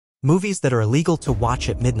Movies that are illegal to watch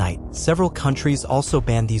at midnight. Several countries also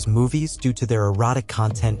ban these movies due to their erotic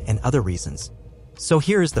content and other reasons. So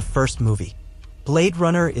here is the first movie. Blade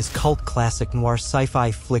Runner is cult classic noir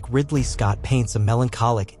sci-fi flick. Ridley Scott paints a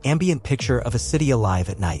melancholic, ambient picture of a city alive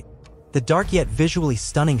at night. The dark yet visually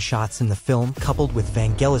stunning shots in the film, coupled with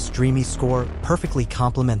Vangelis' dreamy score, perfectly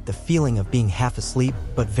complement the feeling of being half asleep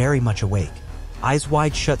but very much awake. Eyes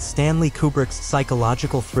Wide Shut. Stanley Kubrick's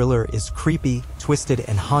psychological thriller is creepy, twisted,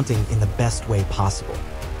 and haunting in the best way possible.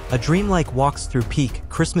 A dreamlike walks through peak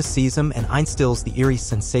Christmas season and instills the eerie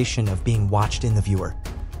sensation of being watched in the viewer.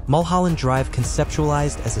 Mulholland Drive,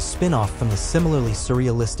 conceptualized as a spin-off from the similarly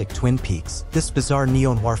surrealistic Twin Peaks, this bizarre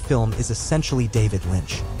neo-noir film is essentially David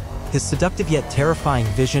Lynch. His seductive yet terrifying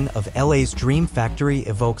vision of LA's dream factory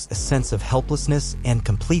evokes a sense of helplessness and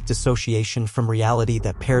complete dissociation from reality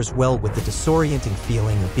that pairs well with the disorienting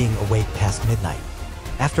feeling of being awake past midnight.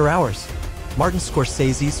 After Hours. Martin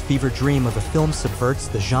Scorsese's fever dream of a film subverts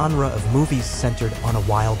the genre of movies centered on a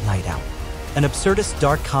wild night out. An absurdist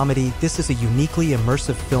dark comedy, this is a uniquely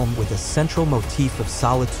immersive film with a central motif of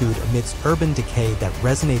solitude amidst urban decay that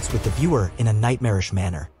resonates with the viewer in a nightmarish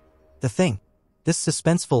manner. The Thing. This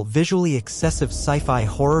suspenseful, visually excessive sci-fi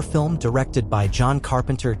horror film directed by John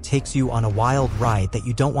Carpenter takes you on a wild ride that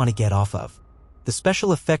you don't want to get off of. The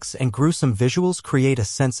special effects and gruesome visuals create a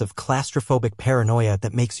sense of claustrophobic paranoia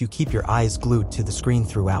that makes you keep your eyes glued to the screen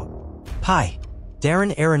throughout. Pi.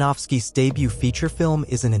 Darren Aronofsky's debut feature film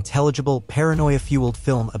is an intelligible, paranoia-fueled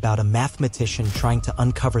film about a mathematician trying to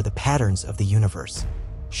uncover the patterns of the universe.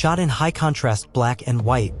 Shot in high-contrast black and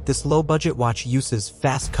white, this low-budget watch uses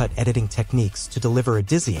fast-cut editing techniques to deliver a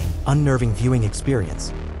dizzying, unnerving viewing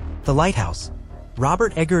experience. The Lighthouse.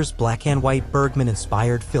 Robert Eggers' black-and-white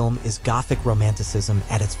Bergman-inspired film is gothic romanticism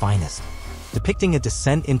at its finest. Depicting a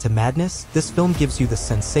descent into madness, this film gives you the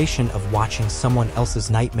sensation of watching someone else's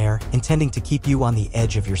nightmare, intending to keep you on the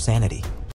edge of your sanity.